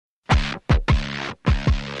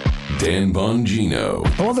Dan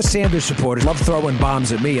Bongino. All the Sanders supporters love throwing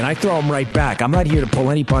bombs at me, and I throw them right back. I'm not here to pull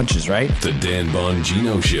any punches, right? The Dan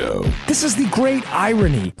Bongino Show. This is the great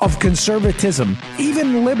irony of conservatism.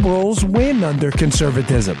 Even liberals win under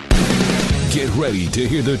conservatism. Get ready to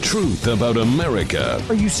hear the truth about America.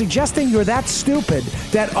 Are you suggesting you're that stupid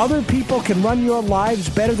that other people can run your lives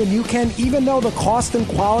better than you can, even though the cost and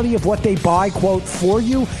quality of what they buy, quote, for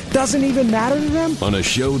you doesn't even matter to them? On a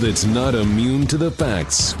show that's not immune to the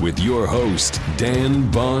facts with your host,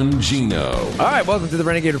 Dan Bongino. All right, welcome to the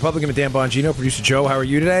Renegade Republican with Dan Bongino. Producer Joe, how are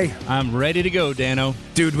you today? I'm ready to go, Dano.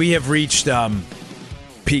 Dude, we have reached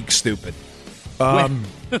peak stupid.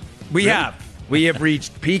 We have. We have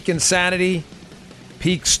reached peak insanity,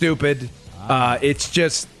 peak stupid. It's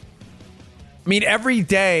just, I mean, every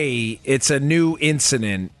day it's a new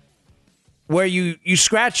incident where you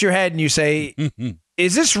scratch your head and you say,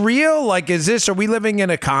 is this real? Like, are we living in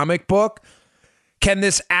a comic book? Can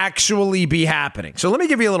this actually be happening? So let me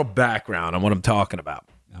give you a little background on what I'm talking about.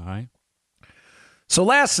 All right. So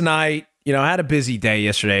last night, I had a busy day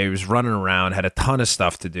yesterday. I was running around, had a ton of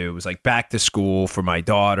stuff to do. It was like back to school for my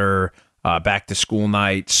daughter. Back to school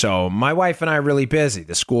night. So my wife and I are really busy.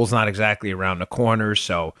 The school's not exactly around the corner,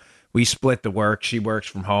 so we split the work. She works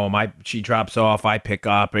from home. She drops off. I pick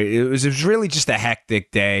up. It was really just a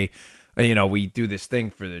hectic day. We do this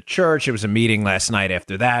thing for the church. It was a meeting last night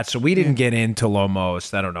after that, so we didn't get in till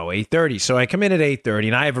almost, 8:30. So I come in at 8:30,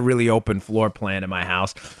 and I have a really open floor plan in my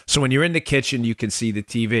house. So when you're in the kitchen, you can see the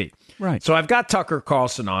TV. Right. So I've got Tucker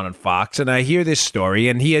Carlson on Fox, and I hear this story,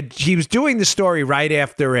 and he was doing the story right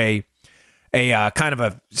after a kind of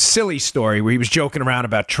a silly story where he was joking around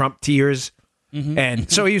about Trump tears. Mm-hmm.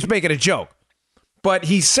 And so he was making a joke. But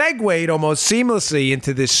he segued almost seamlessly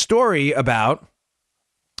into this story about,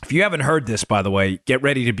 if you haven't heard this, by the way, get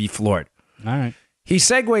ready to be floored. All right. He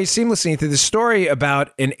segued seamlessly into this story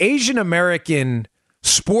about an Asian American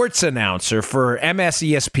sports announcer for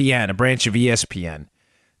ESPN, a branch of ESPN,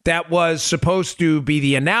 that was supposed to be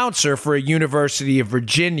the announcer for a University of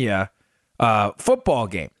Virginia football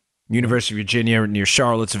game. University of Virginia near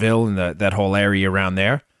Charlottesville and that whole area around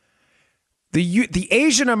there. The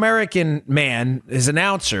Asian American man, his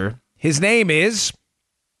announcer, his name is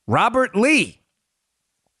Robert Lee.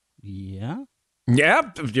 Yeah?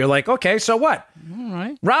 Yeah, you're like, okay, so what? All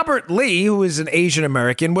right. Robert Lee, who is an Asian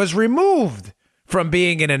American, was removed from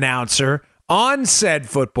being an announcer on said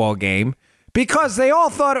football game because they all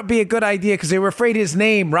thought it would be a good idea because they were afraid his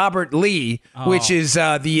name, Robert Lee, which is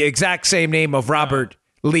the exact same name of Robert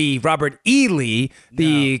E. Lee,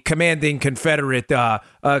 the commanding Confederate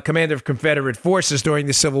commander of Confederate forces during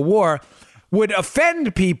the Civil War, would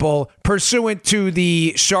offend people pursuant to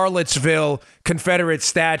the Charlottesville Confederate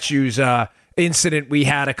statues incident we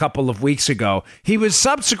had a couple of weeks ago. He was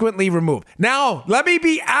subsequently removed. Now, let me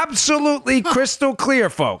be absolutely crystal clear,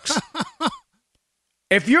 folks.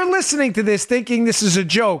 If you're listening to this thinking this is a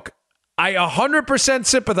joke, I 100%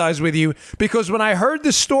 sympathize with you because when I heard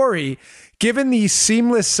the story, given the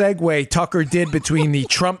seamless segue Tucker did between the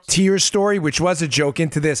Trump tears story, which was a joke,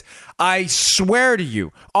 into this, I swear to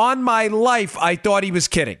you, on my life, I thought he was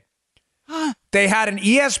kidding. They had an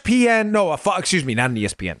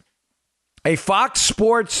a Fox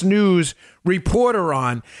Sports News reporter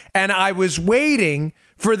on, and I was waiting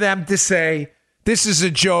for them to say, this is a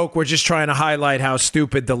joke. We're just trying to highlight how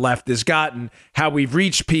stupid the left has gotten, how we've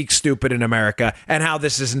reached peak stupid in America, and how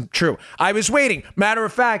this isn't true. I was waiting. Matter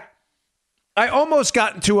of fact, I almost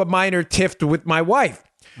got into a minor tiff with my wife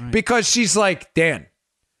because she's like, Dan.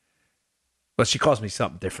 Well, she calls me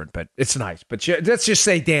something different, but it's nice. But let's just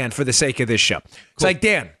say Dan for the sake of this show. It's like,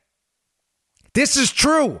 Dan, this is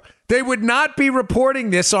true. They would not be reporting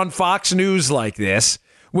this on Fox News like this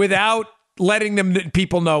without letting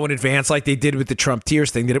people know in advance, like they did with the Trump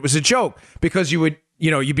tears thing, that it was a joke. Because you'd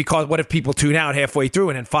be called, what if people tune out halfway through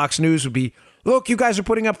and then Fox News would be, look, you guys are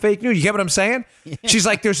putting up fake news. You get what I'm saying? Yeah. She's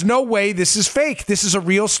like, there's no way this is fake. This is a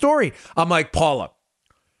real story. I'm like, Paula,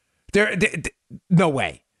 no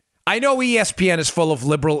way. I know ESPN is full of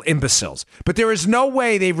liberal imbeciles, but there is no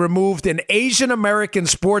way they removed an Asian American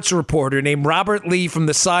sports reporter named Robert Lee from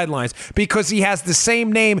the sidelines because he has the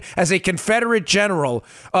same name as a Confederate general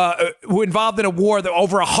who involved in a war that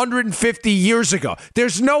over 150 years ago.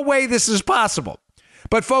 There's no way this is possible.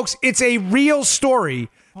 But folks, it's a real story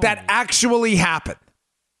that actually happened.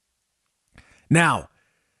 Now,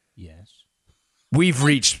 yes, we've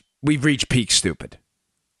reached peak stupid.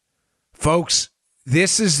 Folks,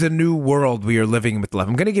 this is the new world we are living with left.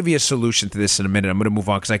 I'm going to give you a solution to this in a minute. I'm going to move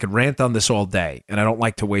on because I could rant on this all day, and I don't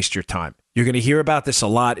like to waste your time. You're going to hear about this a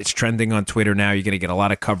lot. It's trending on Twitter now. You're going to get a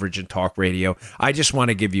lot of coverage in talk radio. I just want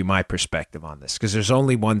to give you my perspective on this because there's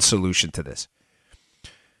only one solution to this.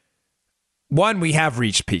 One, we have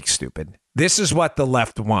reached peak stupid. This is what the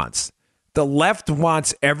left wants. The left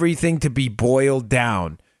wants everything to be boiled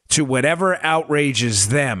down to whatever outrages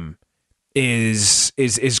them is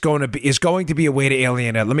going to be a way to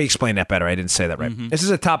alienate. Let me explain that better. I didn't say that right. Mm-hmm. This is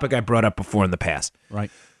a topic I brought up before in the past. Right.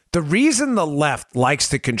 The reason the left likes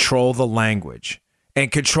to control the language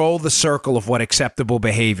and control the circle of what acceptable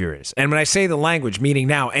behavior is, and when I say the language, meaning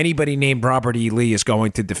now anybody named Robert E. Lee is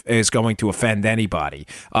going to offend anybody.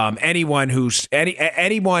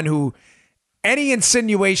 Any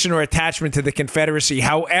insinuation or attachment to the Confederacy,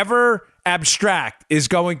 however abstract, is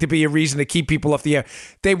going to be a reason to keep people off the air.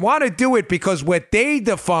 They want to do it because what they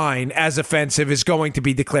define as offensive is going to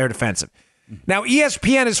be declared offensive. Now,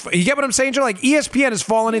 ESPN is, you get what I'm saying, Joe? Like, ESPN has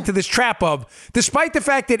fallen into this trap of, despite the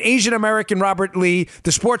fact that Asian American Robert Lee,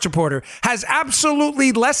 the sports reporter, has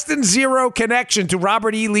absolutely less than zero connection to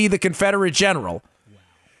Robert E. Lee, the Confederate general,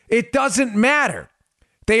 it doesn't matter.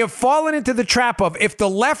 They have fallen into the trap of, if the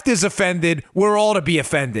left is offended, we're all to be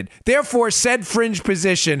offended. Therefore, said fringe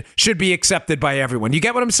position should be accepted by everyone. You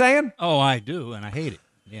get what I'm saying? Oh, I do, and I hate it.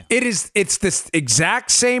 Yeah. It's this exact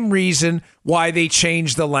same reason why they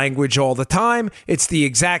change the language all the time. It's the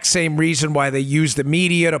exact same reason why they use the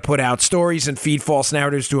media to put out stories and feed false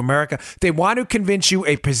narratives to America. They want to convince you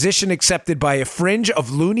a position accepted by a fringe of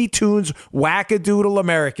Looney Tunes, wackadoodle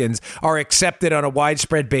Americans are accepted on a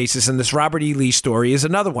widespread basis, and this Robert E. Lee story is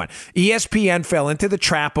another one. ESPN fell into the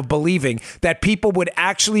trap of believing that people would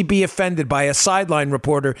actually be offended by a sideline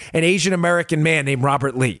reporter, an Asian American man named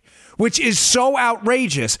Robert Lee, which is so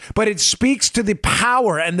outrageous, but it speaks to the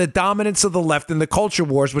power and the dominance of the left in the culture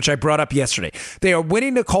wars, which I brought up yesterday. They are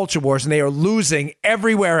winning the culture wars, and they are losing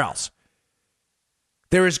everywhere else.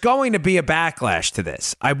 There is going to be a backlash to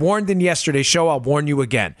this. I warned in yesterday's show. I'll warn you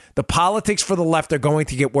again. The politics for the left are going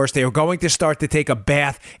to get worse. They are going to start to take a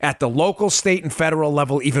bath at the local, state, and federal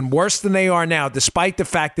level, even worse than they are now, despite the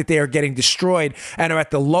fact that they are getting destroyed and are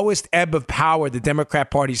at the lowest ebb of power the Democrat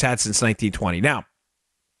Party's had since 1920. Now,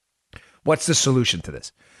 what's the solution to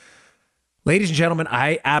this? Ladies and gentlemen,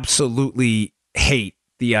 I absolutely hate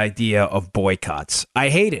the idea of boycotts. I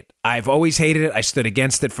hate it. I've always hated it. I stood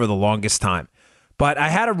against it for the longest time. But I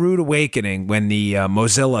had a rude awakening when the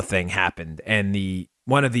Mozilla thing happened, and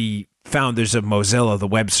one of the founders of Mozilla, the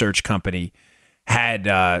web search company,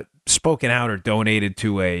 had spoken out or donated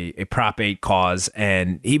to a Prop 8 cause,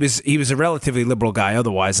 and he was a relatively liberal guy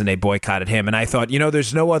otherwise, and they boycotted him. And I thought,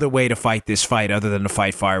 there's no other way to fight this fight other than to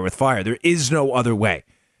fight fire with fire. There is no other way.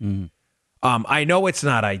 Mm-hmm. I know it's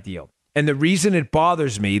not ideal. And the reason it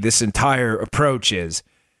bothers me, this entire approach, is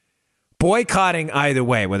boycotting either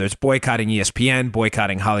way, whether it's boycotting ESPN,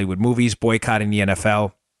 boycotting Hollywood movies, boycotting the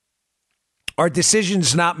NFL, are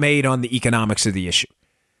decisions not made on the economics of the issue.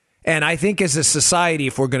 And I think as a society,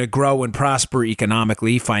 if we're going to grow and prosper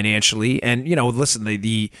economically, financially, and, listen,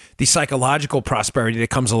 the psychological prosperity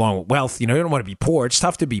that comes along with wealth, you don't want to be poor. It's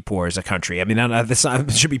tough to be poor as a country. I mean,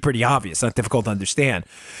 it should be pretty obvious, not difficult to understand.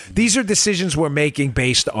 These are decisions we're making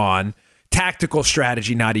based on tactical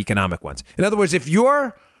strategy, not economic ones. In other words, if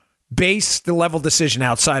your base level decision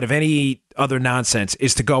outside of any other nonsense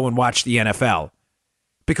is to go and watch the NFL,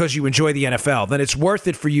 because you enjoy the NFL, then it's worth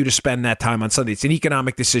it for you to spend that time on Sunday. It's an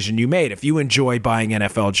economic decision you made. If you enjoy buying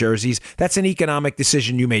NFL jerseys, that's an economic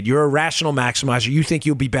decision you made. You're a rational maximizer. You think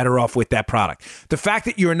you'll be better off with that product. The fact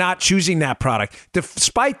that you're not choosing that product,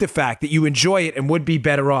 despite the fact that you enjoy it and would be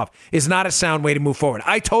better off, is not a sound way to move forward.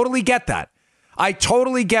 I totally get that. I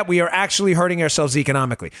totally get we are actually hurting ourselves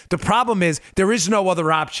economically. The problem is there is no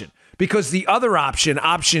other option. Because the other option,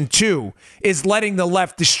 option 2, is letting the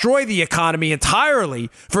left destroy the economy entirely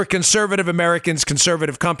for conservative Americans,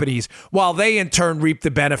 conservative companies, while they in turn reap the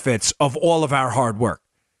benefits of all of our hard work.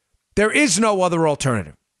 There is no other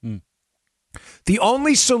alternative. The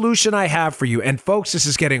only solution I have for you, and folks, this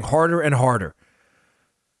is getting harder and harder,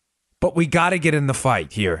 but we got to get in the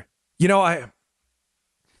fight here. I'll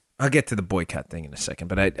get to the boycott thing in a second,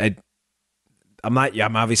 but I'm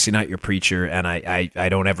obviously not your preacher, and I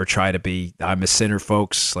don't ever try to be. I'm a sinner,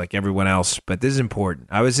 folks, like everyone else. But this is important.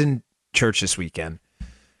 I was in church this weekend,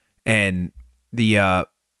 and the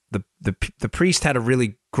priest had a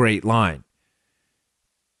really great line.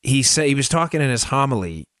 He said, he was talking in his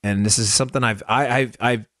homily, and this is something I've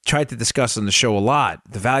tried to discuss on the show a lot,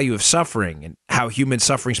 the value of suffering and how human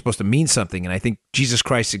suffering is supposed to mean something. And I think Jesus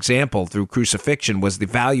Christ's example through crucifixion was the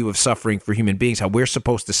value of suffering for human beings, how we're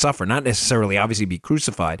supposed to suffer, not necessarily obviously be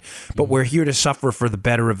crucified, but we're here to suffer for the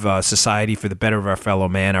better of society, for the better of our fellow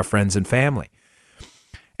man, our friends and family.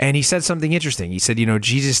 And he said something interesting. He said,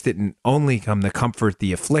 Jesus didn't only come to comfort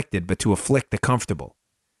the afflicted, but to afflict the comfortable.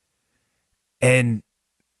 And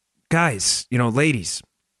guys, ladies,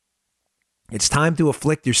 it's time to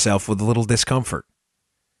afflict yourself with a little discomfort.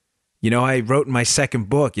 I wrote in my second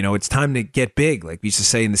book, it's time to get big, like we used to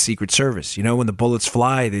say in the Secret Service. When the bullets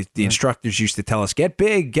fly, the instructors used to tell us, get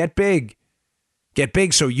big, get big. Get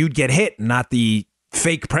big so you'd get hit, not the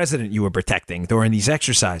fake president you were protecting during these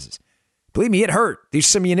exercises. Believe me, it hurt. These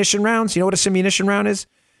simunition rounds, you know what a simunition round is?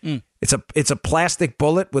 It's a plastic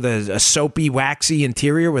bullet with a soapy, waxy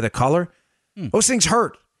interior with a color. Those things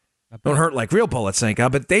hurt. Don't hurt like real bullets, thank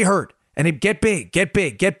God, but they hurt. And it get big, get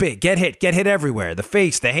big, get big, get hit everywhere. The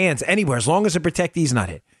face, the hands, anywhere, as long as the protectee's not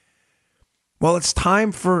hit. Well, it's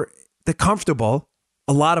time for the comfortable,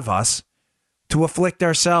 a lot of us, to afflict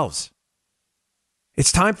ourselves.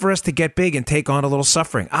 It's time for us to get big and take on a little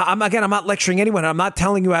suffering. I'm not lecturing anyone. I'm not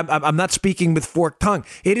telling you, I'm not speaking with forked tongue.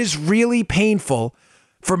 It is really painful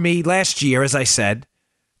for me last year, as I said,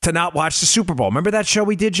 to not watch the Super Bowl. Remember that show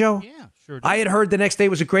we did, Joe? Yeah, sure did. I had heard the next day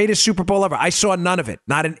was the greatest Super Bowl ever. I saw none of it,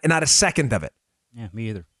 not a second of it. Yeah, me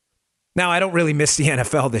either. Now, I don't really miss the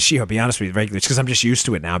NFL this year, I'll be honest with you, regularly, because I'm just used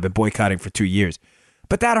to it now. I've been boycotting for 2 years.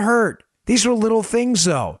 But that hurt. These are little things,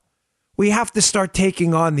 though. We have to start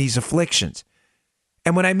taking on these afflictions.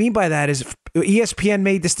 And what I mean by that is if ESPN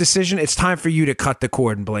made this decision, it's time for you to cut the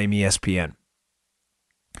cord and blame ESPN.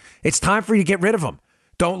 It's time for you to get rid of them.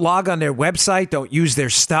 Don't log on their website. Don't use their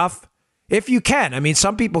stuff. If you can. I mean,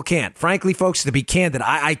 some people can't. Frankly, folks, to be candid,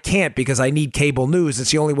 I can't because I need cable news. It's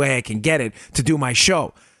the only way I can get it to do my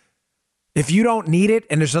show. If you don't need it,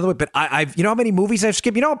 and there's another way, but I've, how many movies I've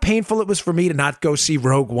skipped? You know how painful it was for me to not go see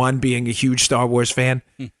Rogue One being a huge Star Wars fan?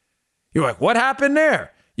 You're like, what happened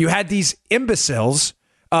there? You had these imbeciles,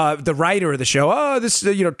 the writer of the show, this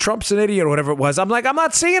Trump's an idiot or whatever it was. I'm like, I'm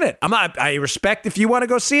not seeing it. I respect if you want to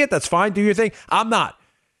go see it. That's fine. Do your thing. I'm not.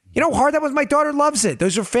 You know how hard that was? My daughter loves it.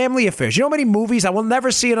 Those are family affairs. You know how many movies? I will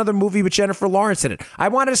never see another movie with Jennifer Lawrence in it. I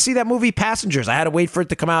wanted to see that movie Passengers. I had to wait for it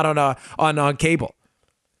to come out on cable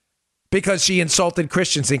because she insulted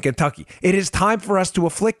Christians in Kentucky. It is time for us to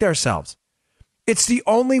afflict ourselves. It's the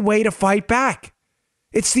only way to fight back.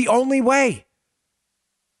 It's the only way.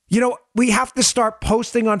 We have to start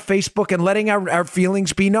posting on Facebook and letting our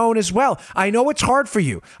feelings be known as well. I know it's hard for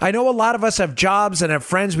you. I know a lot of us have jobs and have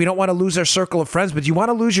friends. We don't want to lose our circle of friends, but do you want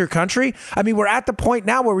to lose your country? I mean, we're at the point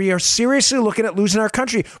now where we are seriously looking at losing our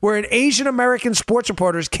country, where an Asian American sports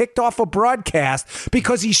reporter is kicked off a broadcast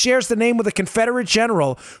because he shares the name with a Confederate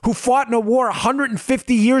general who fought in a war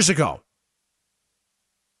 150 years ago.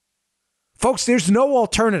 Folks, there's no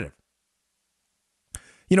alternative.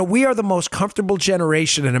 We are the most comfortable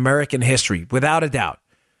generation in American history, without a doubt.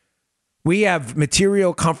 We have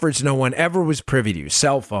material comforts no one ever was privy to.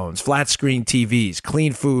 Cell phones, flat screen TVs,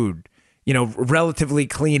 clean food, relatively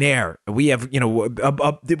clean air. We have,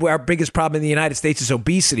 our biggest problem in the United States is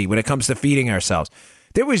obesity when it comes to feeding ourselves.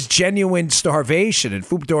 There was genuine starvation and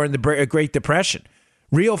food during the Great Depression.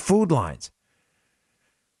 Real food lines.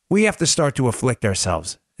 We have to start to afflict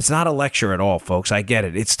ourselves. It's not a lecture at all, folks. I get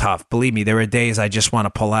it. It's tough. Believe me, there are days I just want to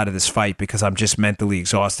pull out of this fight because I'm just mentally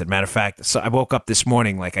exhausted. Matter of fact, so I woke up this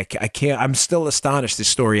morning like I can't. I'm still astonished this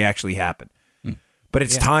story actually happened. But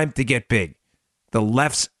it's time to get big. The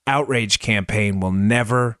left's outrage campaign will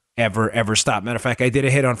never, ever, ever stop. Matter of fact, I did a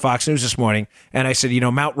hit on Fox News this morning, and I said,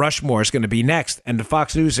 Mount Rushmore is going to be next. And the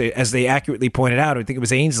Fox News, as they accurately pointed out, I think it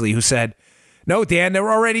was Ainsley who said, no, Dan,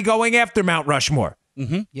 they're already going after Mount Rushmore.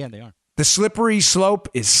 Mm-hmm. Yeah, they are. The slippery slope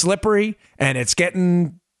is slippery, and it's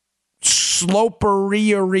getting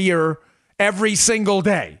sloperier every single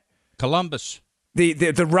day. Columbus.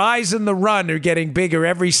 The rise and the run are getting bigger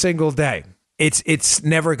every single day. It's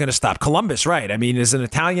never going to stop. Columbus, right? I mean, as an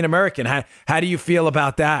Italian American, how do you feel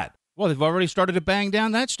about that? Well, they've already started to bang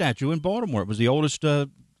down that statue in Baltimore. It was the oldest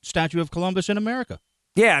statue of Columbus in America.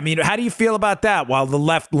 Yeah, I mean, how do you feel about that while the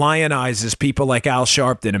left lionizes people like Al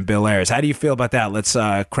Sharpton and Bill Ayers? How do you feel about that? Let's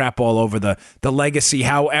crap all over the legacy,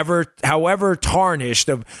 however tarnished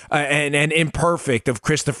of and imperfect of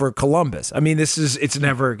Christopher Columbus. I mean, it's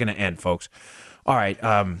never going to end, folks. All right.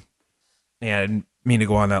 I didn't mean to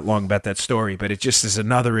go on that long about that story, but it just is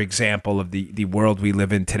another example of the world we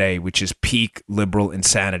live in today, which is peak liberal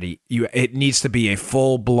insanity. It needs to be a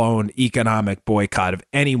full-blown economic boycott of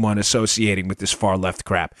anyone associating with this far-left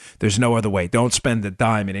crap. There's no other way. Don't spend a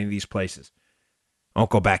dime in any of these places.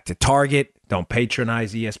 Don't go back to Target. Don't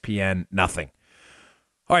patronize ESPN. Nothing.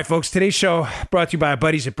 All right, folks, today's show brought to you by our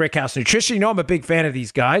buddies at Brickhouse Nutrition. I'm a big fan of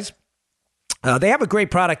these guys. They have a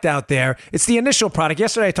great product out there. It's the initial product.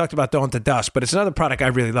 Yesterday I talked about Dawn to Dusk, but it's another product I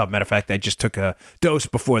really love. Matter of fact, I just took a dose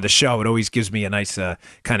before the show. It always gives me a nice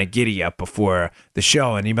kind of giddy up before the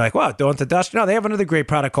show. And you'd be like, wow, Dawn to Dusk? No, they have another great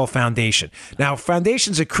product called Foundation. Now,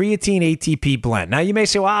 Foundation's a creatine ATP blend. Now, you may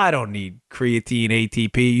say, well, I don't need creatine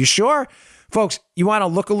ATP. You sure? Folks, you want to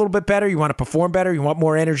look a little bit better? You want to perform better? You want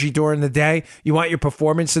more energy during the day? You want your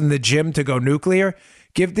performance in the gym to go nuclear?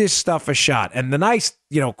 Give this stuff a shot. And the nice,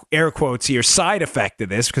 air quotes here, side effect of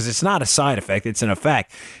this, because it's not a side effect, it's an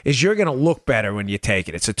effect, is you're going to look better when you take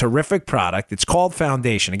it. It's a terrific product. It's called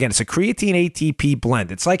Foundation. Again, it's a creatine ATP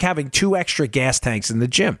blend. It's like having 2 extra gas tanks in the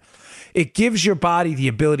gym. It gives your body the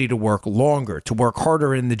ability to work longer, to work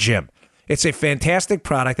harder in the gym. It's a fantastic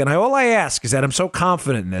product, and all I ask is that I'm so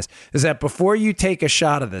confident in this, is that before you take a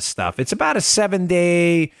shot of this stuff, it's about a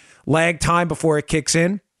 7-day lag time before it kicks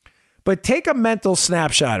in, but take a mental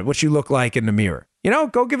snapshot of what you look like in the mirror.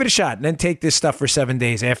 Go give it a shot, and then take this stuff for 7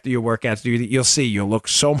 days after your workouts. You'll see you'll look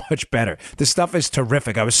so much better. The stuff is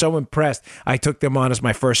terrific. I was so impressed. I took them on as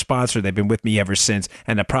my first sponsor. They've been with me ever since,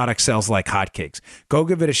 and the product sells like hotcakes. Go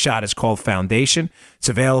give it a shot. It's called Foundation. It's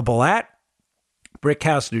available at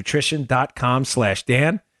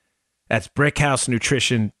brickhousenutrition.com/Dan. That's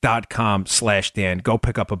brickhousenutrition.com/Dan. Go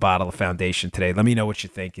pick up a bottle of Foundation today. Let me know what you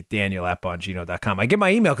think at daniel@bongino.com. I get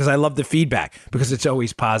my email because I love the feedback, because it's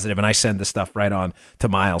always positive, and I send the stuff right on to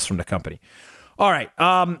Miles from the company. All right,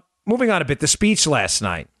 moving on a bit. The speech last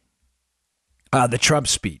night, the Trump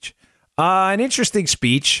speech. An interesting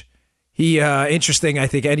speech. Interesting, I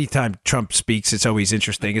think anytime Trump speaks, it's always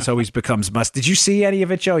interesting. It's always becomes must. Did you see any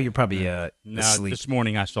of it, Joe? You're probably asleep. This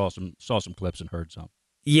morning I saw some clips and heard some.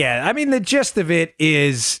 Yeah, I mean, the gist of it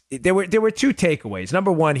is there were 2 takeaways.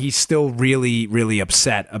 Number one, he's still really, really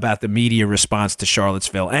upset about the media response to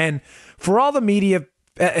Charlottesville. And for all the media,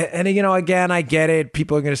 and again, I get it.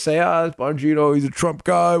 People are going to say, Bongino, he's a Trump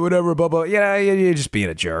guy, whatever, blah, blah. You're just being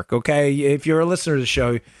a jerk, okay? If you're a listener to the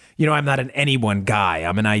show, I'm not an anyone guy.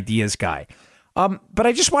 I'm an ideas guy. But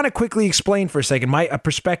I just want to quickly explain for a second my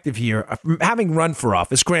perspective here. Having run for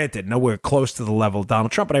office, granted, nowhere close to the level of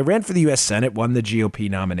Donald Trump, but I ran for the U.S. Senate, won the GOP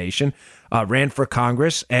nomination, ran for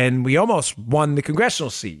Congress, and we almost won the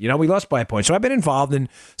congressional seat. We lost by a point. So I've been involved in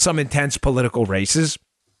some intense political races.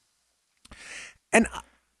 And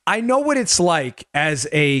I know what it's like as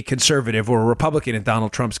a conservative or a Republican in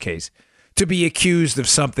Donald Trump's case to be accused of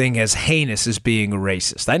something as heinous as being a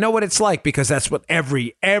racist. I know what it's like, because that's what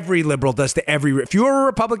every liberal does to every. If you're a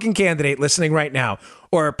Republican candidate listening right now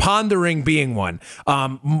or pondering being one,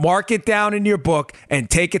 mark it down in your book and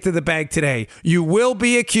take it to the bank today. You will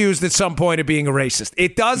be accused at some point of being a racist.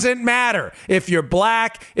 It doesn't matter if you're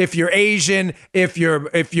black, if you're Asian, if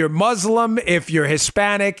you're Muslim, if you're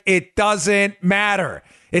Hispanic. It doesn't matter.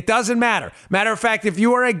 It doesn't matter. Matter of fact, if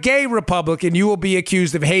you are a gay Republican, you will be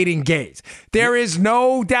accused of hating gays. There is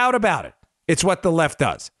no doubt about it. It's what the left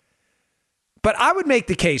does. But I would make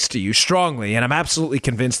the case to you strongly, and I'm absolutely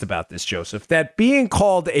convinced about this, Joseph, that being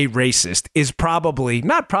called a racist is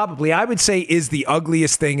I would say is the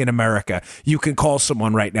ugliest thing in America you can call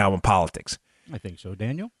someone right now in politics. I think so,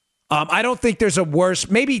 Daniel. I don't think there's a worse,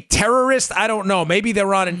 maybe terrorist, I don't know. Maybe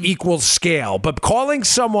they're on an equal scale. But calling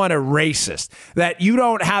someone a racist, that you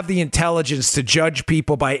don't have the intelligence to judge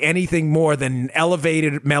people by anything more than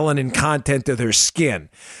elevated melanin content of their skin,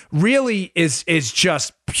 really is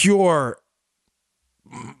just pure.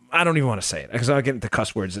 I don't even want to say it, because I'll get into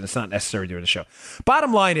cuss words, and it's not necessary during the show.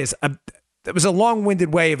 Bottom line is, it was a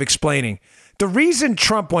long-winded way of explaining the reason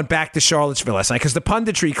Trump went back to Charlottesville last night, because the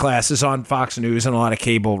punditry class is on Fox News and a lot of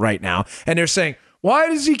cable right now, and they're saying, why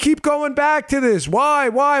does he keep going back to this? Why?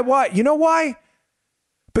 You know why?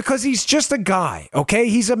 Because he's just a guy, okay?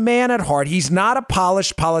 He's a man at heart. He's not a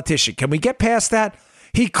polished politician. Can we get past that?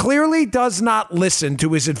 He clearly does not listen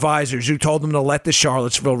to his advisors who told him to let the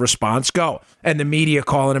Charlottesville response go, and the media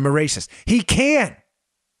calling him a racist. He can.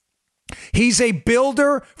 He's a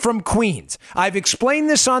builder from Queens. I've explained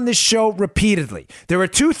this on this show repeatedly. There are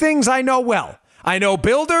 2 things I know well. I know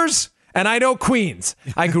builders and I know Queens.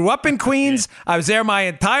 I grew up in Queens. I was there my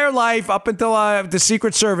entire life up until the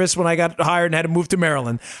Secret Service when I got hired and had to move to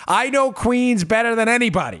Maryland. I know Queens better than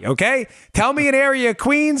anybody, okay? Tell me an area of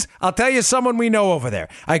Queens, I'll tell you someone we know over there.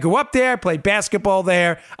 I grew up there, played basketball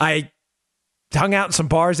there. I hung out in some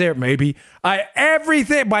bars there, maybe.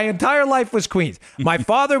 Everything, my entire life was Queens. My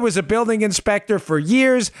father was a building inspector for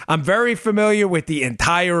years. I'm very familiar with the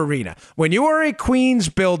entire arena. When you are a Queens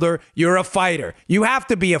builder, you're a fighter. You have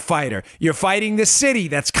to be a fighter. You're fighting the city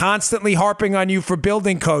that's constantly harping on you for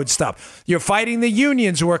building code stuff. You're fighting the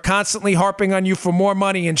unions who are constantly harping on you for more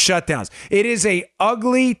money and shutdowns. It is a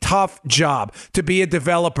ugly, tough job to be a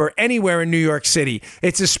developer anywhere in New York City.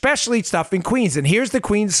 It's especially tough in Queens. And here's the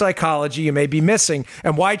Queens psychology you may be missing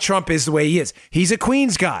and why Trump is the way he is. He's a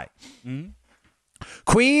Queens guy. Mm-hmm.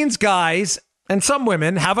 Queens guys and some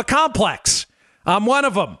women have a complex. I'm one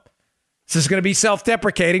of them. This is going to be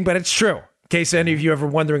self-deprecating, but it's true. In case any of you ever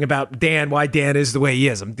wondering about Dan, why Dan is the way he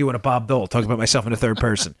is. I'm doing a Bob Dole, talking about myself in the third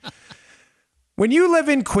person. When you live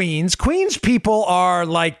in Queens, Queens people are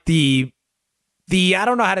like the I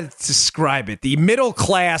don't know how to describe it, the middle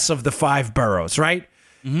class of the 5 boroughs, right?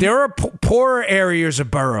 Mm-hmm. There are poorer areas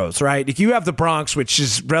of boroughs, right? If you have the Bronx, which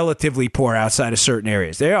is relatively poor outside of certain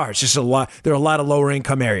areas. There are. It's just a lot. There are a lot of lower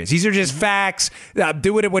income areas. These are just facts.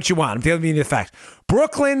 Do with it what you want. I'm telling you the facts.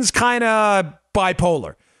 Brooklyn's kind of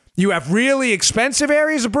bipolar. You have really expensive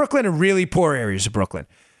areas of Brooklyn and really poor areas of Brooklyn.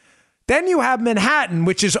 Then you have Manhattan,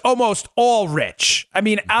 which is almost all rich. I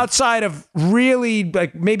mean, outside of really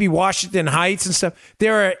like maybe Washington Heights and stuff,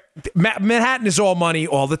 Manhattan is all money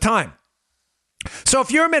all the time. So if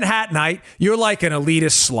you're a Manhattanite, you're like an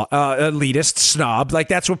elitist snob. Like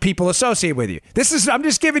that's what people associate with you. I'm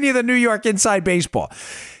just giving you the New York inside baseball.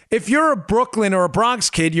 If you're a Brooklyn or a Bronx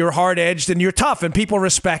kid, you're hard-edged and you're tough, and people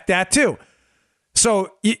respect that too.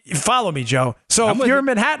 So you follow me, Joe. So if you're a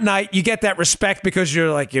Manhattanite, you get that respect because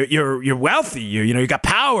you're like you're wealthy. You got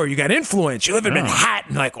power. You got influence. You live in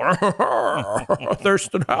Manhattan, like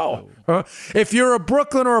Thurston Howell. If you're a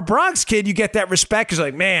Brooklyn or a Bronx kid, you get that respect because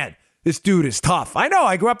like, man, this dude is tough. I know.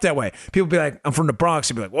 I grew up that way. People be like, I'm from the Bronx.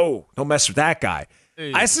 You'd be like, whoa, don't mess with that guy.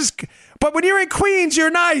 Hey. But when you're in Queens,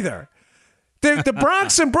 you're neither. The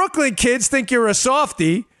Bronx and Brooklyn kids think you're a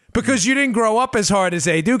softie because you didn't grow up as hard as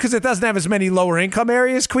they do because it doesn't have as many lower income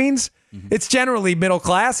areas, Queens. Mm-hmm. It's generally middle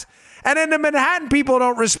class. And then the Manhattan people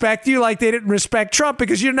don't respect you like they didn't respect Trump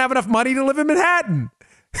because you didn't have enough money to live in Manhattan.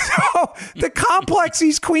 So the complex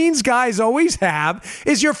these Queens guys always have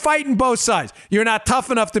is you're fighting both sides. You're not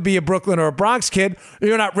tough enough to be a Brooklyn or a Bronx kid.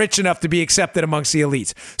 You're not rich enough to be accepted amongst the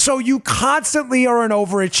elites. So you constantly are an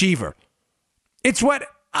overachiever. It's what,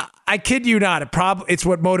 I kid you not, it's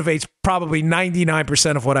what motivates probably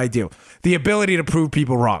 99% of what I do. The ability to prove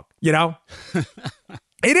people wrong, you know?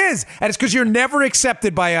 It is. And it's because you're never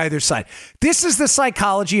accepted by either side. This is the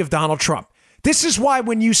psychology of Donald Trump. This is why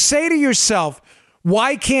when you say to yourself,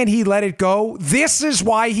 why can't he let it go? This is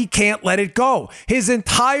why he can't let it go. His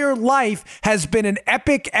entire life has been an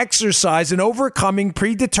epic exercise in overcoming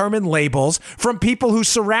predetermined labels from people who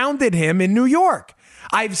surrounded him in New York.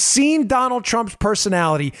 I've seen Donald Trump's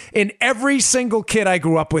personality in every single kid I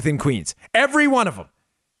grew up with in Queens. Every one of them.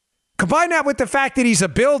 Combine that with the fact that he's a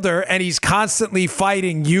builder and he's constantly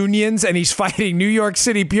fighting unions and he's fighting New York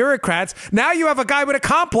City bureaucrats. Now you have a guy with a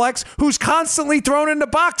complex who's constantly thrown in the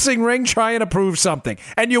boxing ring trying to prove something.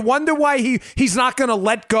 And you wonder why he's not going to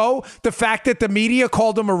let go the fact that the media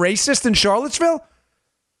called him a racist in Charlottesville?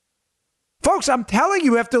 Folks, I'm telling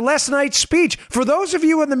you, after last night's speech, for those of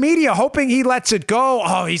you in the media hoping he lets it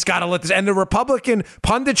go, he's got to let this, and the Republican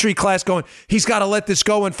punditry class going, he's got to let this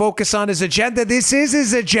go and focus on his agenda. This is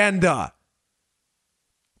his agenda.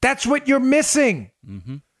 That's what you're missing.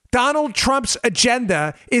 Mm-hmm. Donald Trump's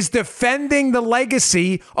agenda is defending the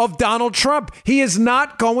legacy of Donald Trump. He is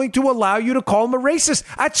not going to allow you to call him a racist.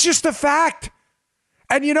 That's just a fact.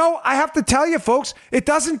 And, you know, I have to tell you, folks, it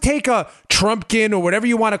doesn't take a Trumpkin or whatever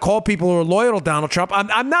you want to call people who are loyal to Donald Trump.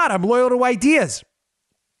 I'm not. I'm loyal to ideas.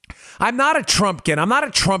 I'm not a Trumpkin. I'm not a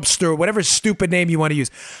Trumpster, whatever stupid name you want to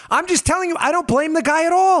use. I'm just telling you, I don't blame the guy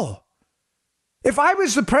at all. If I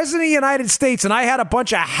was the president of the United States and I had a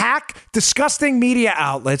bunch of hack, disgusting media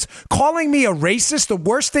outlets calling me a racist, the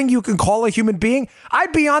worst thing you can call a human being,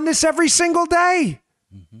 I'd be on this every single day.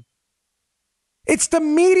 Mm-hmm. It's the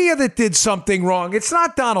media that did something wrong. It's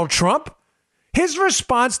not Donald Trump. His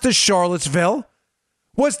response to Charlottesville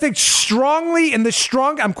was to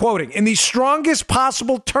I'm quoting, in the strongest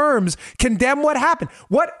possible terms, condemn what happened.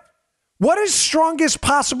 What does strongest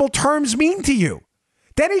possible terms mean to you?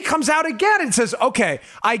 Then he comes out again and says, okay,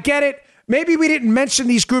 I get it. Maybe we didn't mention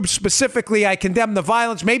these groups specifically. I condemn the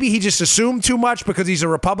violence. Maybe he just assumed too much because he's a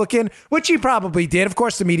Republican, which he probably did. Of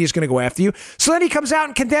course, the media is going to go after you. So then he comes out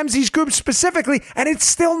and condemns these groups specifically, and it's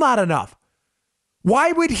still not enough.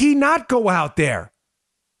 Why would he not go out there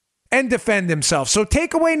and defend himself? So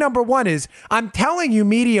takeaway number one is, I'm telling you,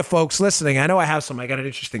 media folks listening, I know I have some. I got an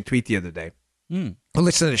interesting tweet the other day.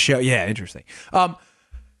 Listen to the show. Yeah, interesting.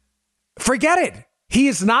 Forget it. He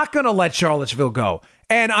is not going to let Charlottesville go.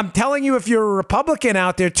 And I'm telling you, if you're a Republican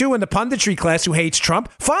out there, too, in the punditry class who hates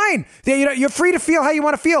Trump, fine. You're free to feel how you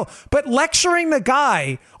want to feel. But lecturing the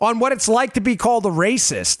guy on what it's like to be called a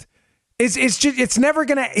racist it's never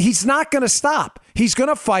going to, he's not going to stop. He's going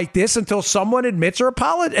to fight this until someone admits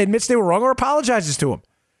they were wrong or apologizes to him.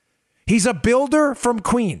 He's a builder from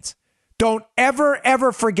Queens. Don't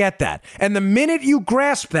ever forget that. And the minute you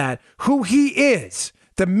grasp that, who he is,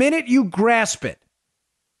 the minute you grasp it,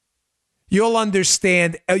 you'll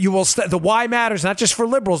understand. The why matters, not just for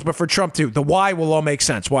liberals, but for Trump too. The why will all make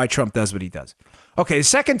sense, why Trump does what he does. Okay, the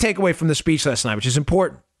second takeaway from the speech last night, which is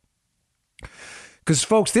important. Because,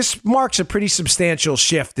 folks, this marks a pretty substantial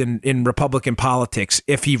shift in Republican politics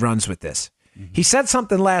if he runs with this. Mm-hmm. He said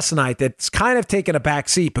something last night that's kind of taken a back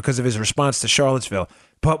seat because of his response to Charlottesville,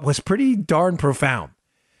 but was pretty darn profound.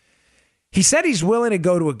 He said he's willing to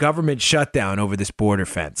go to a government shutdown over this border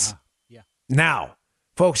fence. Yeah. Now,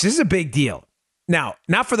 folks, this is a big deal. Now,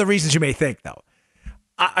 not for the reasons you may think, though.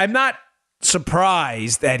 I'm not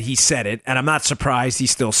surprised that he said it, and I'm not surprised he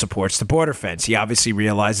still supports the border fence. He obviously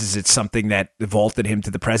realizes it's something that vaulted him to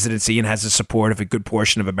the presidency and has the support of a good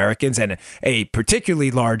portion of Americans and a particularly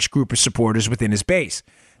large group of supporters within his base.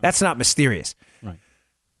 That's not mysterious. Right.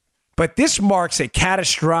 But this marks a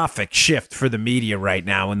catastrophic shift for the media right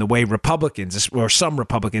now in the way Republicans, or some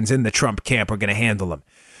Republicans in the Trump camp, are going to handle him.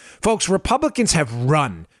 Folks, Republicans have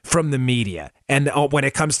run from the media and when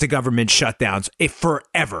it comes to government shutdowns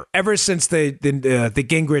forever. Ever since the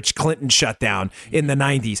Gingrich-Clinton shutdown in the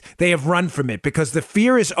 90s, they have run from it because the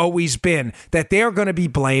fear has always been that they are going to be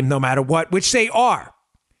blamed no matter what, which they are.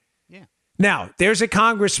 Yeah. Now, there's a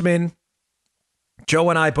congressman,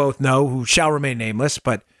 Joe and I both know, who shall remain nameless,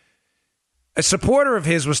 but a supporter of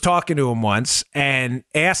his was talking to him once and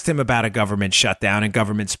asked him about a government shutdown and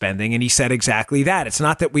government spending, and he said exactly that. It's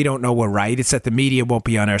not that we don't know we're right. It's that the media won't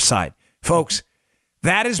be on our side. Folks,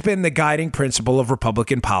 that has been the guiding principle of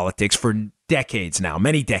Republican politics for decades now,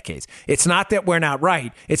 many decades. It's not that we're not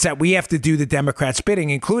right. It's that we have to do the Democrats' bidding,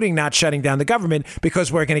 including not shutting down the government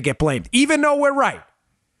because we're going to get blamed, even though we're right.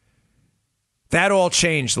 That all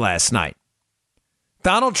changed last night.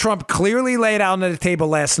 Donald Trump clearly laid out on the table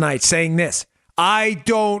last night saying this: I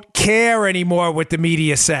don't care anymore what the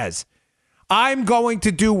media says. I'm going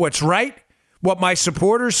to do what's right, what my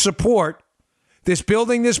supporters support,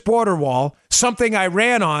 building this border wall, something I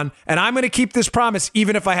ran on, and I'm going to keep this promise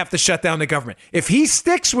even if I have to shut down the government. If he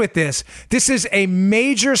sticks with this, this is a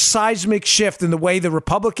major seismic shift in the way the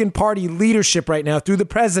Republican Party leadership right now through the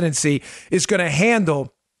presidency is going to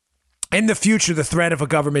handle in the future the threat of a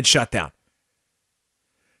government shutdown.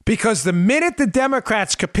 Because the minute the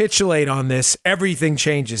Democrats capitulate on this, everything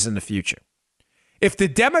changes in the future. If the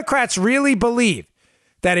Democrats really believe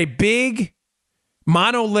that a big,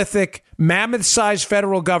 monolithic, mammoth-sized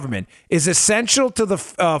federal government is essential to the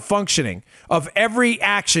functioning of every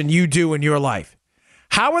action you do in your life,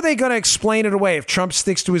 how are they going to explain it away if Trump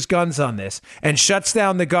sticks to his guns on this and shuts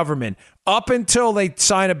down the government up until they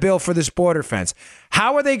sign a bill for this border fence?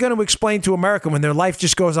 How are they going to explain to America when their life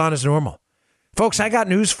just goes on as normal? Folks, I got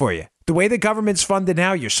news for you. The way the government's funded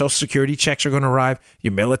now, your Social Security checks are going to arrive.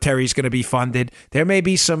 Your military is going to be funded. There may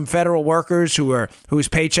be some federal workers whose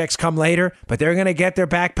paychecks come later, but they're going to get their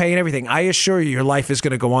back pay and everything. I assure you, your life is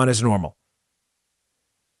going to go on as normal.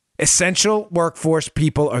 Essential workforce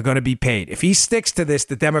people are going to be paid. If he sticks to this,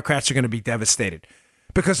 the Democrats are going to be devastated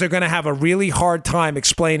because they're going to have a really hard time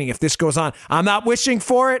explaining if this goes on. I'm not wishing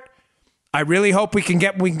for it. I really hope we can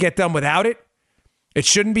get done without it. It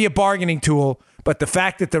shouldn't be a bargaining tool, but the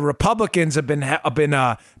fact that the Republicans have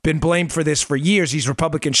been blamed for this for years, these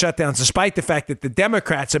Republican shutdowns, despite the fact that the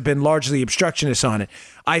Democrats have been largely obstructionists on it,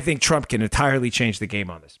 I think Trump can entirely change the game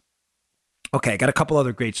on this. Okay, I got a couple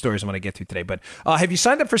other great stories I want to get to today, but have you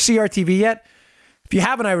signed up for CRTV yet? If you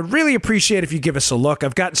haven't, I would really appreciate if you give us a look.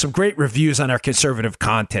 I've gotten some great reviews on our conservative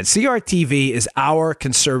content. CRTV is our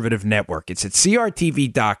conservative network. It's at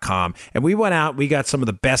crtv.com. And we went out, we got some of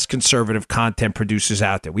the best conservative content producers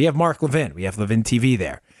out there. We have Mark Levin. We have Levin TV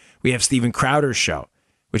there. We have Steven Crowder's show,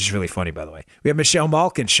 which is really funny, by the way. We have Michelle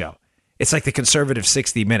Malkin's show. It's like the conservative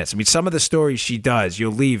 60 Minutes. I mean, some of the stories she does,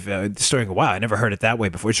 you'll leave the story and go, wow, I never heard it that way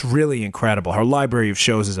before. It's really incredible. Her library of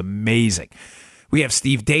shows is amazing. We have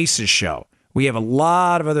Steve Deace's show. We have a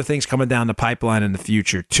lot of other things coming down the pipeline in the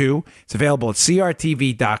future, too. It's available at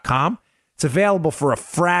crtv.com. It's available for a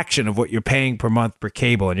fraction of what you're paying per month per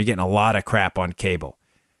cable, and you're getting a lot of crap on cable.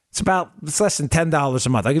 It's less than $10 a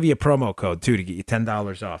month. I'll give you a promo code, too, to get you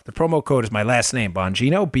 $10 off. The promo code is my last name,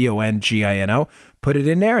 Bongino, Bongino. Put it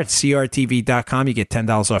in there at crtv.com. You get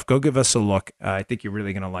 $10 off. Go give us a look. I think you're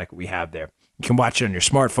really going to like what we have there. You can watch it on your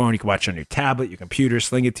smartphone. You can watch it on your tablet, your computer,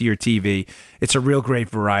 sling it to your TV. It's a real great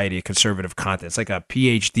variety of conservative content. It's like a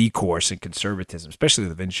PhD course in conservatism, especially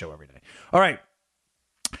the Vin Show every day. All right.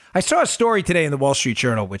 I saw a story today in the Wall Street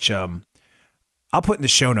Journal, which I'll put in the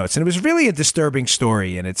show notes. And it was really a disturbing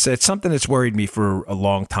story. And it's something that's worried me for a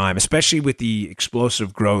long time, especially with the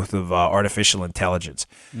explosive growth of artificial intelligence.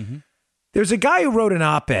 Mm-hmm. There's a guy who wrote an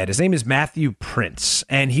op-ed. His name is Matthew Prince,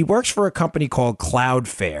 and he works for a company called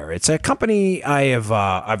Cloudflare. It's a company I've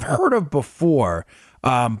heard of before,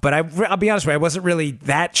 but I'll be honest with you, I wasn't really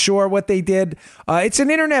that sure what they did. It's an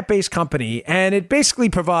internet-based company, and it basically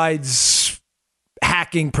provides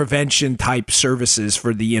hacking prevention type services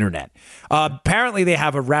for the internet. Apparently, they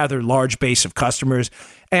have a rather large base of customers,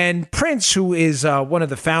 and Prince, who is one of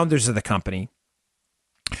the founders of the company,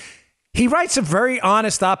 he writes a very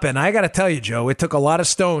honest op-ed. And I got to tell you, Joe, it took a lot of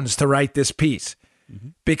stones to write this piece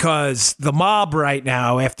because the mob right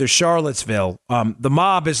now, after Charlottesville, the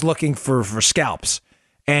mob is looking for scalps.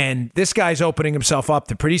 And this guy's opening himself up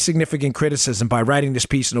to pretty significant criticism by writing this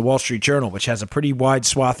piece in the Wall Street Journal, which has a pretty wide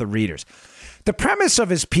swath of readers. The premise of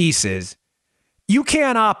his piece is you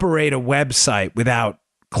can't operate a website without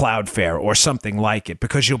Cloudflare or something like it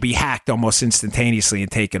because you'll be hacked almost instantaneously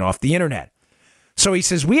and taken off the internet. So he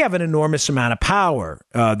says, we have an enormous amount of power.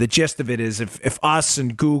 The gist of it is if us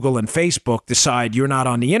and Google and Facebook decide you're not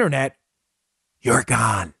on the internet, you're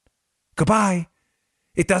gone. Goodbye.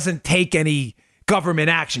 It doesn't take any government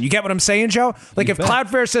action. You get what I'm saying, Joe? Like if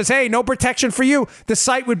Cloudflare says, hey, no protection for you, the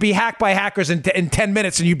site would be hacked by hackers in 10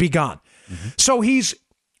 minutes and you'd be gone. Mm-hmm. So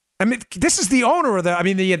this is the owner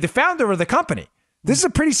the founder of the company. This is a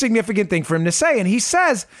pretty significant thing for him to say. And he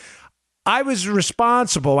says, I was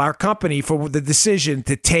responsible, our company, for the decision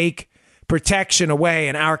to take protection away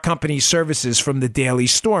and our company's services from the Daily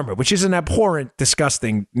Stormer, which is an abhorrent,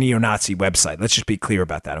 disgusting neo-Nazi website. Let's just be clear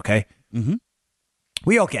about that, okay? Mm-hmm.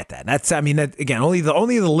 We all get that. Again, only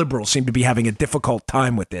the liberals seem to be having a difficult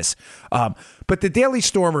time with this. But the Daily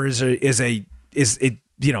Stormer it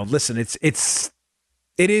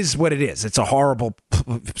is what it is. It's a horrible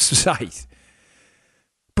site.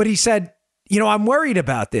 But he said, I'm worried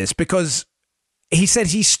about this because he said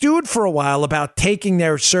he stewed for a while about taking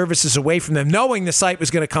their services away from them, knowing the site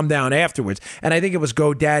was going to come down afterwards. And I think it was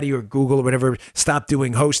GoDaddy or Google or whatever stopped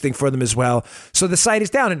doing hosting for them as well. So the site is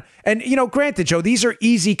down. And granted, Joe, these are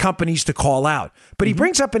easy companies to call out. But he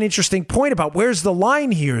brings up an interesting point about where's the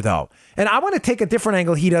line here, though. And I want to take a different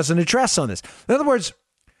angle he doesn't address on this. In other words,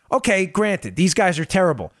 okay, granted, these guys are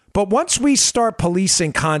terrible. But once we start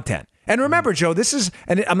policing content, and remember, Joe,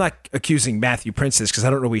 and I'm not accusing Matthew Prince this because I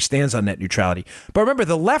don't know where he stands on net neutrality. But remember,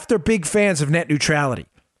 the left are big fans of net neutrality,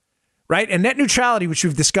 right? And net neutrality, which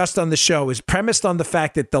we've discussed on the show, is premised on the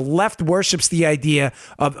fact that the left worships the idea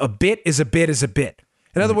of a bit is a bit is a bit.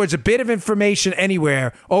 In other words, a bit of information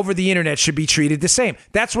anywhere over the internet should be treated the same.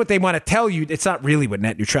 That's what they want to tell you. It's not really what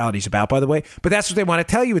net neutrality is about, by the way, but that's what they want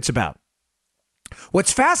to tell you it's about.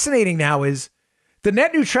 What's fascinating now is the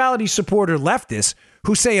net neutrality supporter leftists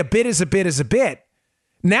who say a bit is a bit is a bit,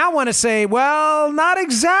 now want to say, well, not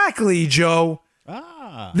exactly, Joe.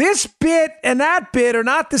 This bit and that bit are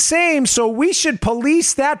not the same, so we should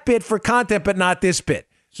police that bit for content, but not this bit.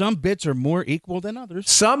 Some bits are more equal than others.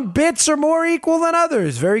 Some bits are more equal than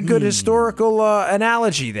others. Very good historical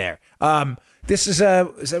analogy there. This is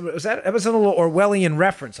that was a little Orwellian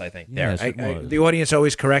reference, I think. There, yes, the audience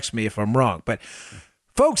always corrects me if I'm wrong, but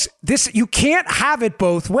folks, you can't have it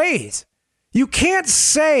both ways. You can't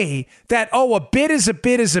say that, a bit is a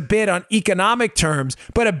bit is a bit on economic terms,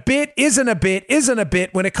 but a bit isn't a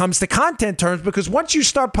bit when it comes to content terms, because once you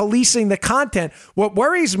start policing the content, what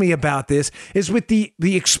worries me about this is with the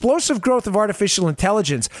explosive growth of artificial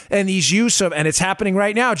intelligence and these use of, and it's happening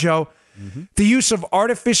right now, Joe, the use of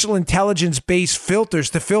artificial intelligence-based filters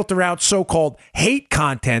to filter out so-called hate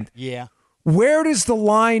content. Yeah. Where does the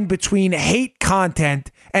line between hate content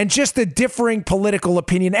and just a differing political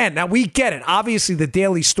opinion end? Now, we get it. Obviously, the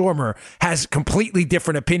Daily Stormer has completely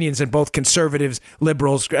different opinions than both conservatives,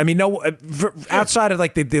 liberals. I mean, outside of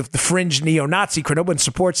like the fringe neo-Nazi crowd, no one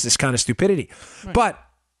supports this kind of stupidity. Right. But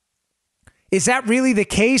is that really the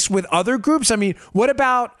case with other groups? I mean, what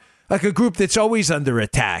about like a group that's always under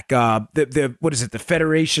attack? What is it? The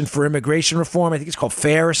Federation for Immigration Reform? I think it's called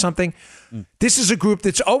FAIR or something. This is a group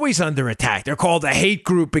that's always under attack. They're called a hate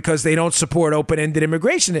group because they don't support open-ended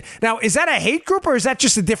immigration. Now, is that a hate group or is that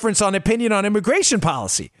just a difference on opinion on immigration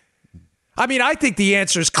policy? I mean, I think the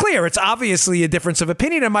answer is clear. It's obviously a difference of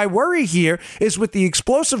opinion. And my worry here is with the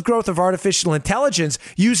explosive growth of artificial intelligence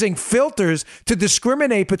using filters to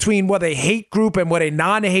discriminate between what a hate group and what a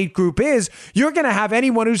non-hate group is, you're going to have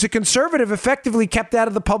anyone who's a conservative effectively kept out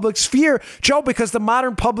of the public sphere, Joe, because the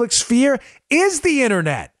modern public sphere is the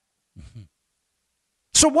internet.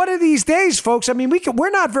 So one of these days, folks, I mean,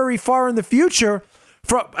 we're not very far in the future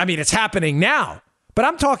it's happening now, but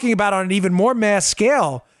I'm talking about on an even more mass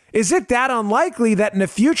scale. Is it that unlikely that in the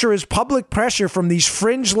future is public pressure from these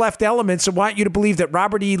fringe left elements that want you to believe that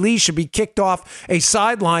Robert E. Lee should be kicked off a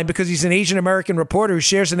sideline because he's an Asian American reporter who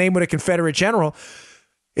shares a name with a Confederate general?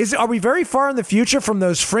 Are we very far in the future from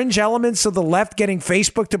those fringe elements of the left getting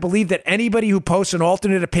Facebook to believe that anybody who posts an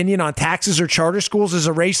alternate opinion on taxes or charter schools is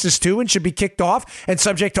a racist too and should be kicked off and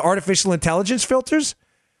subject to artificial intelligence filters?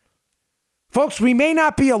 Folks, we may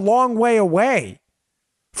not be a long way away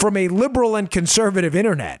from a liberal and conservative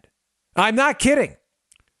internet. I'm not kidding.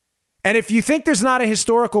 And if you think there's not a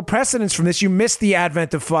historical precedence from this, you missed the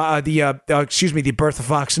advent of the birth of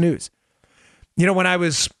Fox News. You know, when I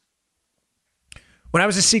was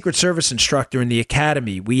a Secret Service instructor in the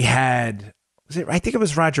academy, we had, I think it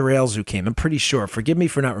was Roger Ailes who came. I'm pretty sure. Forgive me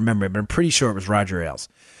for not remembering, but I'm pretty sure it was Roger Ailes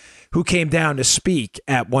who came down to speak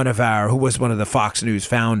at who was one of the Fox News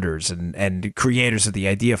founders and creators of the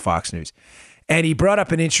idea of Fox News. And he brought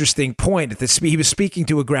up an interesting point. He was speaking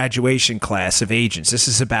to a graduation class of agents. This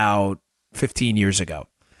is about 15 years ago.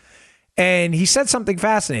 And he said something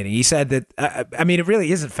fascinating. He said that, it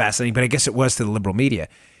really isn't fascinating, but I guess it was to the liberal media.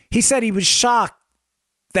 He said he was shocked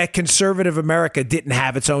that conservative America didn't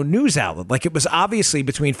have its own news outlet. Like it was obviously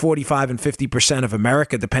between 45 and 50% of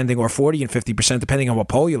America, or 40 and 50%, depending on what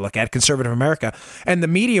poll you look at, conservative America. And the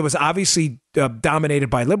media was obviously dominated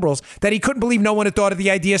by liberals, that he couldn't believe no one had thought of the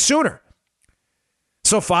idea sooner.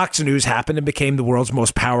 So Fox News happened and became the world's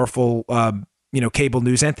most powerful, cable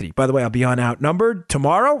news entity. By the way, I'll be on Outnumbered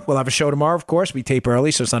tomorrow. We'll have a show tomorrow, of course. We tape early,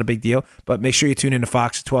 so it's not a big deal. But make sure you tune into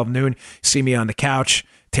Fox at 12 noon. See me on the couch,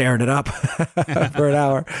 tearing it up for an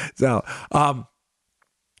hour. So,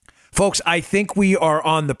 folks, I think we are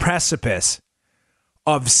on the precipice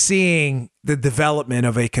of seeing the development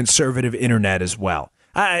of a conservative internet as well.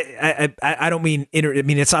 I don't mean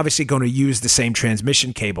it's obviously going to use the same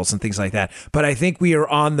transmission cables and things like that, but I think we are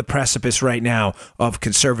on the precipice right now of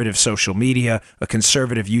conservative social media, a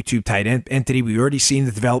conservative YouTube type entity. We've already seen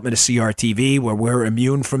the development of CRTV, where we're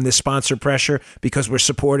immune from this sponsor pressure because we're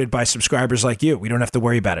supported by subscribers like you. We don't have to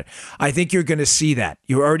worry about it. I think you're going to see that.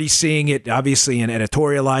 You're already seeing it, obviously, in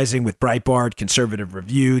editorializing with Breitbart, Conservative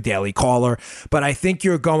Review, Daily Caller, but I think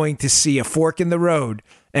you're going to see a fork in the road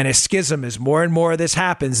and a schism as more and more of this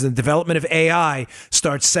happens. The development of AI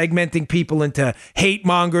starts segmenting people into hate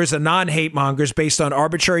mongers and non-hate mongers based on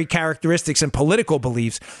arbitrary characteristics and political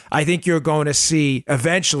beliefs. I think you're going to see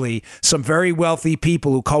eventually some very wealthy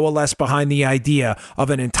people who coalesce behind the idea of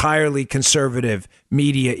an entirely conservative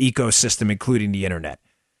media ecosystem, including the internet.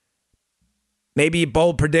 Maybe a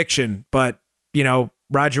bold prediction, but,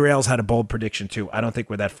 Roger Ailes had a bold prediction too. I don't think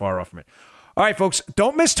we're that far off from it. All right, folks,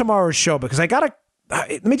 don't miss tomorrow's show because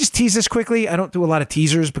let me just tease this quickly. I don't do a lot of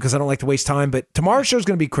teasers because I don't like to waste time, but tomorrow's show is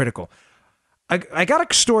going to be critical. I got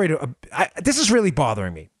a story this is really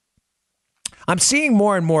bothering me. I'm seeing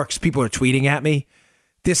more and more because people are tweeting at me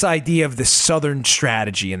this idea of the Southern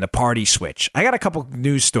strategy and the party switch. I got a couple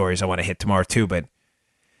news stories I want to hit tomorrow too, but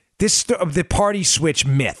the party switch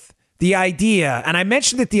myth, the idea, and I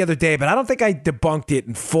mentioned it the other day, but I don't think I debunked it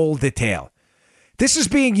in full detail. This is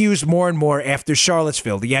being used more and more after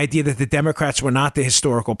Charlottesville, the idea that the Democrats were not the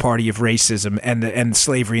historical party of racism and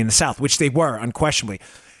slavery in the South, which they were, unquestionably.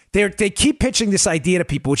 They keep pitching this idea to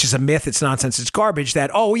people, which is a myth, it's nonsense, it's garbage,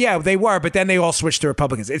 that, oh, yeah, they were, but then they all switched to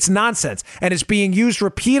Republicans. It's nonsense, and it's being used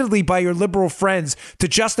repeatedly by your liberal friends to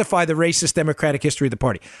justify the racist Democratic history of the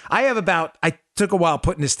party. I took a while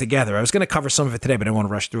putting this together. I was going to cover some of it today, but I don't want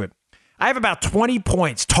to rush through it. I have about 20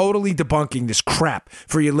 points totally debunking this crap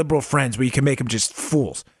for your liberal friends where you can make them just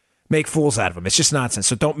fools. Make fools out of them. It's just nonsense.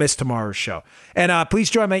 So don't miss tomorrow's show. And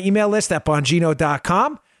please join my email list at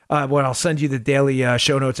bongino.com where I'll send you the daily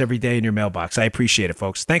show notes every day in your mailbox. I appreciate it,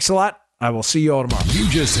 folks. Thanks a lot. I will see you all tomorrow. You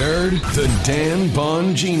just heard The Dan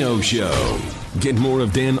Bongino Show. Get more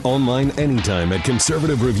of Dan online anytime at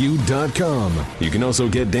conservativereview.com. You can also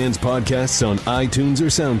get Dan's podcasts on iTunes or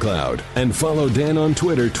SoundCloud. And follow Dan on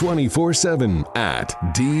Twitter 24/7 at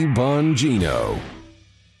DBongino.